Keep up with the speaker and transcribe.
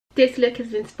This look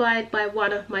is inspired by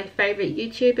one of my favourite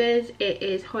YouTubers. It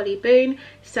is Boon,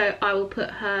 so I will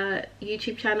put her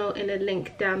YouTube channel in a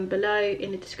link down below in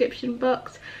the description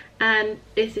box. And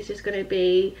this is just going to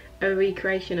be a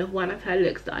recreation of one of her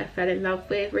looks that I fell in love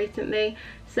with recently.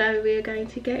 So we're going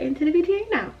to get into the video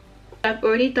now. I've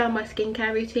already done my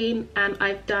skincare routine and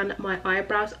I've done my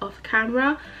eyebrows off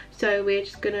camera, so we're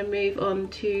just going to move on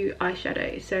to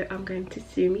eyeshadow. So I'm going to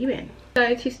zoom you in.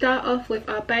 So to start off with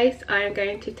our base, I am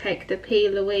going to take the P.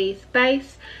 Louise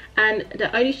base, and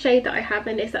the only shade that I have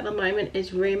in this at the moment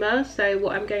is Rumour. So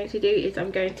what I'm going to do is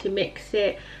I'm going to mix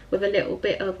it with a little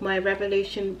bit of my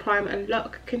Revolution Prime and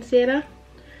Lock concealer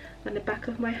on the back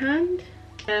of my hand.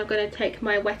 And I'm going to take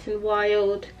my Wet n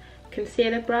Wild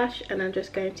concealer brush and I'm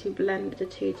just going to blend the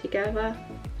two together.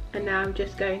 And now I'm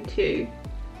just going to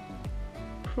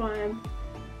prime.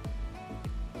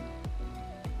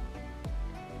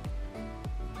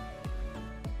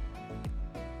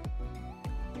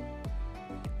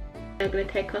 I'm going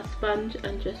to take our sponge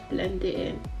and just blend it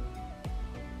in.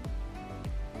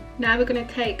 Now we're going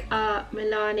to take our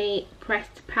Milani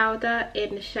pressed powder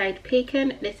in the shade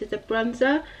Pecan. This is a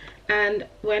bronzer, and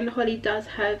when Holly does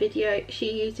her video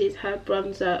she uses her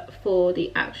bronzer for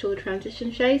the actual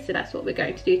transition shade, so that's what we're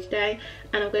going to do today.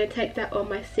 And I'm going to take that on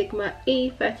my Sigma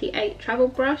E38 travel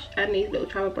brush, and these little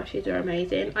travel brushes are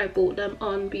amazing. I bought them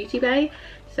on Beauty Bay,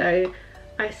 so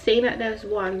I've seen that there's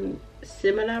one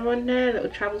similar on there, little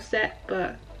travel set,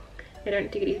 but I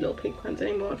don't do these little pink ones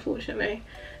anymore unfortunately.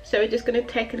 So we're just going to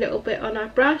take a little bit on our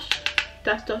brush,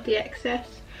 dust off the excess,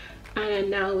 and then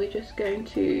now we're just going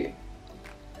to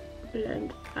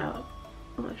blend out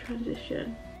our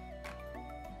transition.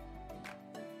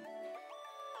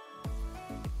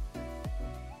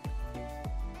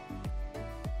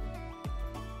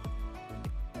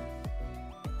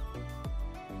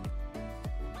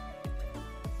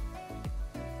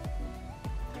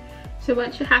 So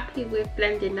once you're happy with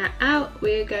blending that out,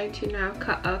 we're going to now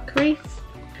cut our crease.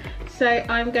 So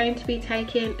I'm going to be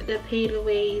taking the P.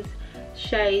 Louise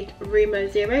shade Rumour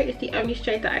 0. It's the only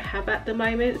shade that I have at the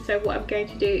moment. So what I'm going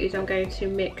to do is I'm going to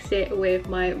mix it with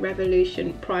my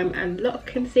Revolution Prime and Lock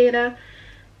concealer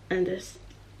and just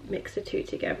mix the two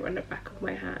together on the back of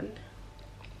my hand.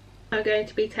 I'm going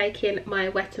to be taking my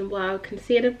Wet n Wild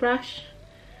concealer brush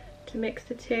to mix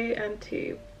the two and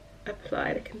to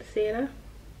apply the concealer.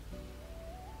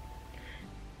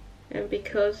 And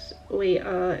because we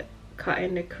are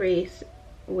cutting the crease,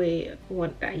 we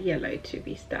want that yellow to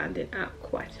be standing out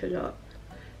quite a lot.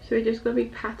 So we're just going to be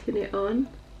patting it on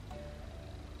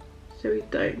so we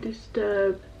don't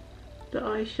disturb the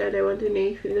eyeshadow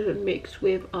underneath and it doesn't mix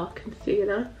with our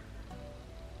concealer.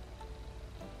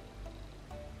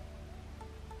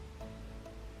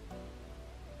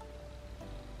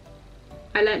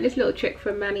 I learned this little trick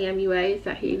from Manny MUA,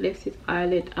 that he lifts his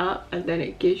eyelid up and then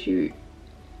it gives you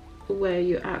where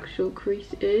your actual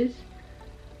crease is.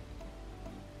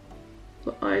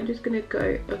 But I'm just going to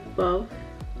go above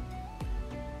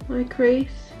my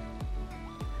crease.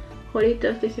 Holly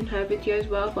does this in her video as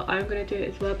well, but I'm going to do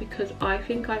it as well because I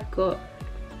think I've got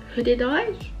hooded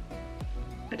eyes.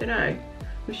 I don't know,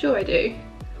 I'm sure I do.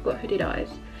 I've got hooded eyes.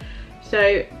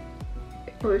 So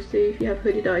obviously if you have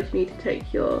hooded eyes you need to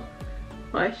take your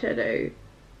eyeshadow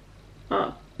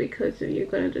up because you're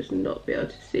going to just not be able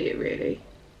to see it really.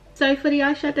 So for the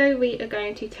eyeshadow we are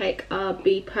going to take our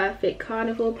Bperfect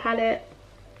Carnival palette.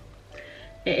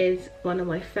 It is one of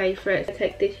my favourites. I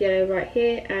take this yellow right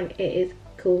here and it is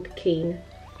called Keen.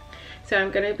 So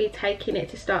I'm going to be taking it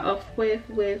to start off with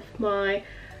my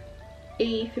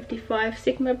E55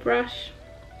 Sigma brush.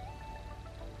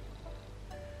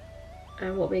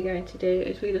 And what we're going to do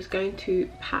is we're just going to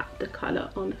pat the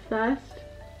colour on first.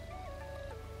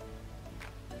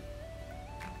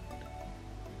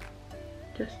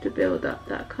 Just to build up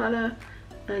that colour,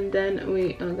 and then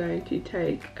we are going to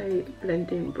take a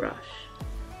blending brush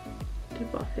to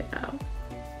buff it out.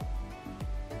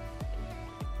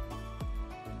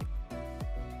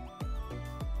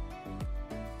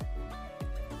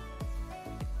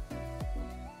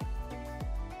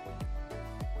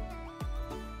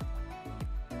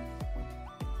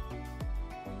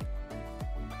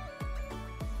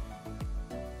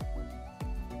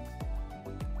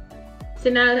 So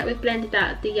now that we've blended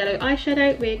out the yellow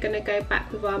eyeshadow, we're going to go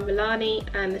back with our Milani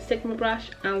and the Sigma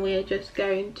brush, and we're just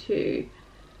going to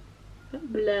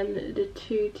blend the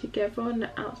two together on the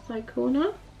outside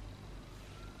corner.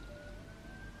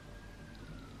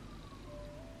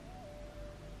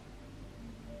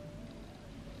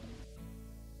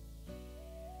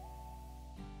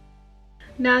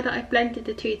 Now that I've blended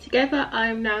the two together,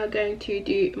 I'm now going to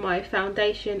do my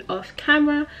foundation off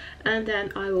camera, and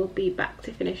then I will be back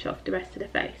to finish off the rest of the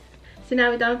face. So now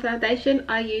we're done foundation,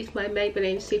 I use my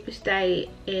Maybelline Superstay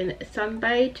in Sun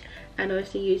Beige, and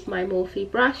also use my Morphe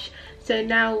brush. So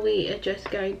now we are just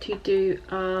going to do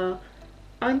our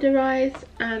under eyes,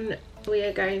 and we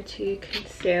are going to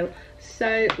conceal.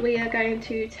 So we are going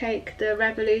to take the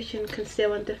Revolution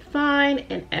Conceal and Define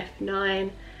in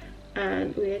F9,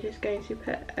 and we are just going to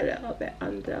put a little bit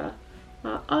under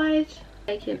our eyes.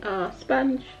 Taking our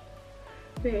sponge,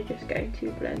 we are just going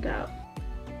to blend out.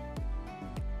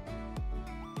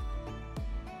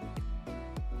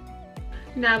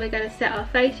 Now we're going to set our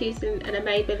face using a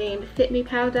Maybelline Fit Me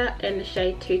Powder in the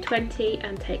shade 220,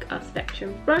 and take our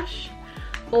Spectrum brush.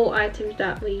 All items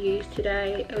that we use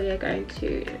today we are going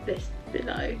to list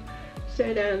below.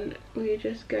 So then we're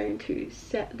just going to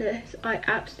set this. I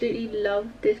absolutely love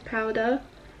this powder.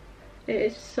 It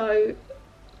is so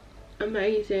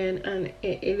amazing, and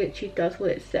it literally does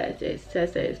what it says. It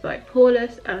says that it's like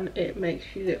poreless, and it makes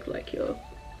you look like you've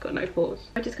got no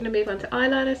pores. I'm just going to move on to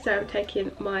eyeliner. So I'm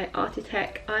taking my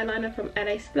Architect eyeliner from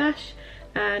LA Splash,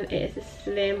 and it is a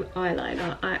slim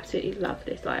eyeliner. I absolutely love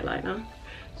this eyeliner.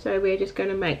 So we're just going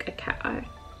to make a cat eye.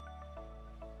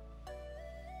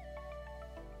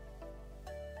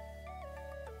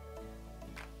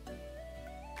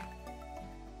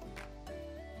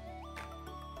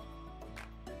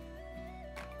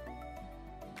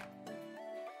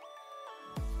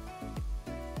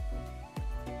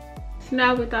 So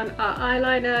now we've done our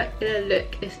eyeliner, the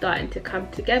look is starting to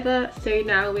come together. So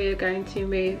now we're going to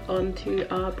move on to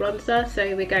our bronzer.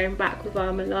 So we're going back with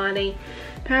our Milani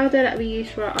powder that we use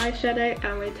for our eyeshadow,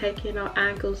 and we're taking our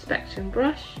angled Spectrum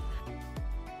brush.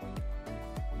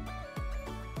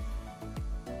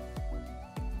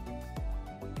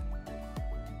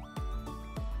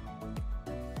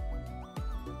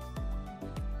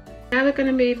 Now we're going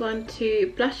to move on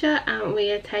to blusher, and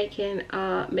we are taking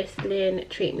our Misslyn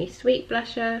Treat Me Sweet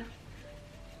blusher,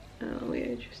 and we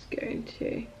are just going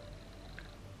to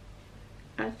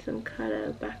add some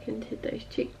colour back into those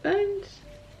cheekbones.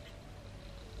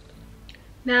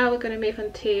 Now we're going to move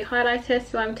on to highlighters.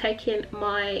 So I'm taking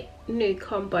my new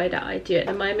combo that I do at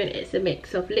the moment. It's a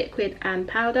mix of liquid and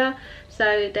powder.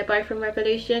 So they're both from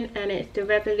Revolution, and it's the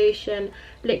Revolution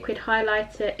liquid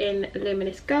highlighter in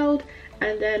Luminous Gold,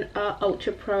 and then our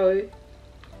Ultra Pro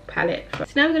palette. So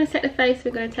now we're going to set the face.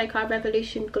 We're going to take our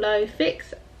Revolution Glow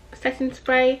Fix setting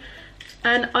spray,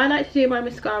 and I like to do my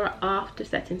mascara after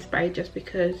setting spray just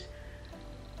because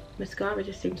mascara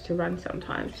just seems to run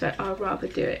sometimes, so I'd rather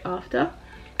do it after.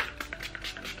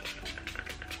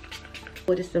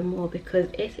 Order some more because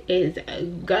it is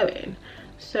going.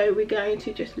 So we're going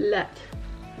to just let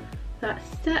that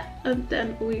set, and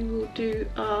then we will do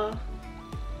our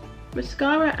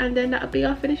mascara, and then that'll be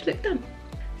our finished look done.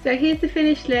 So here's the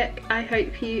finished look. I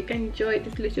hope you enjoyed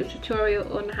this little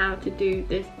tutorial on how to do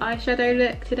this eyeshadow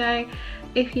look today.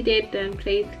 If you did, then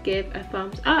please give a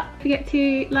thumbs up. Don't forget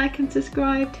to like and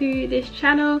subscribe to this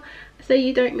channel so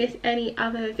you don't miss any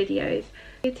other videos.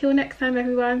 Until next time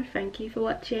everyone, thank you for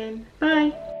watching.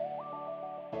 Bye!